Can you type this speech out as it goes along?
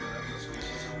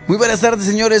Muy buenas tardes,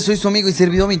 señores, soy su amigo y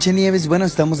servidor Michel Nieves. Bueno,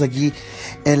 estamos aquí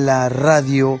en la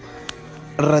Radio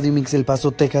Mix El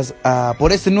Paso, Texas,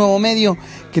 por este nuevo medio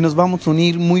que nos vamos a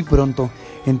unir muy pronto.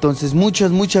 Entonces,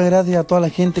 muchas gracias a toda la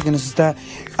gente que nos está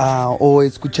o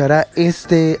escuchará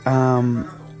este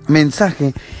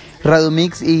mensaje. Radio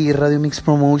Mix y Radio Mix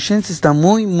Promotions está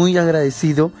muy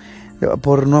agradecido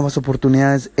por nuevas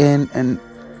oportunidades en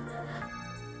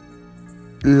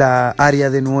la área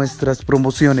de nuestras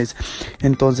promociones.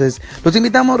 Entonces, los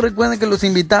invitamos, recuerden que los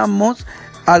invitamos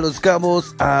a Los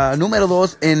Cabos, número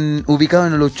 2, ubicado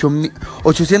en el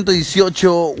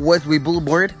 818 Westway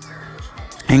Boulevard,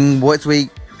 en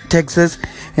Westway, Texas.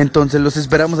 Entonces, los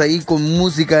esperamos ahí con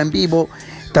música en vivo.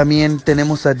 También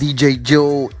tenemos a DJ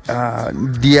Joe,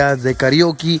 días de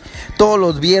karaoke, todos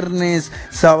los viernes,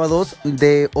 sábados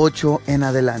de 8 en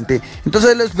adelante.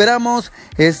 Entonces lo esperamos.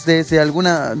 Si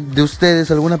alguna de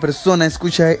ustedes, alguna persona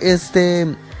escucha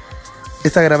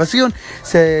esta grabación,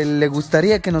 se le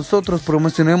gustaría que nosotros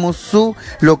promocionemos su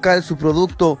local, su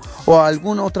producto o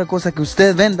alguna otra cosa que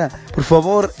usted venda, por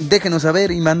favor déjenos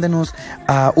saber y mándenos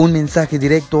un mensaje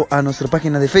directo a nuestra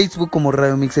página de Facebook como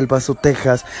Radio Mix El Paso,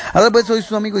 Texas. Ahora pues, soy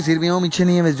su amigo y servidor Michel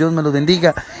Nieves. Dios me lo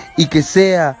bendiga y que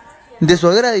sea de su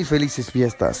agrado y felices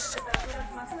fiestas.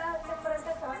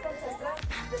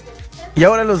 Y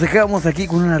ahora los dejamos aquí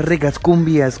con unas ricas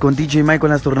cumbias con DJ Mike con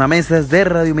las tornamesas de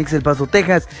Radio Mix El Paso,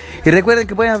 Texas. Y recuerden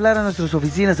que pueden hablar a nuestras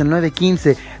oficinas en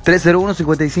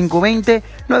 915-301-5520,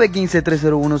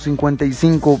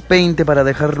 915-301-5520 para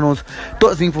dejarnos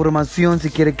toda su información si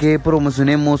quiere que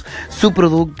promocionemos su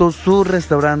producto, su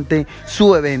restaurante,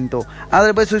 su evento.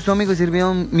 Ahora pues, soy su amigo y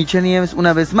servidor Michel Nieves.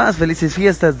 Una vez más, felices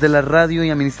fiestas de la radio y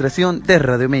administración de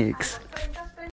Radio Mix.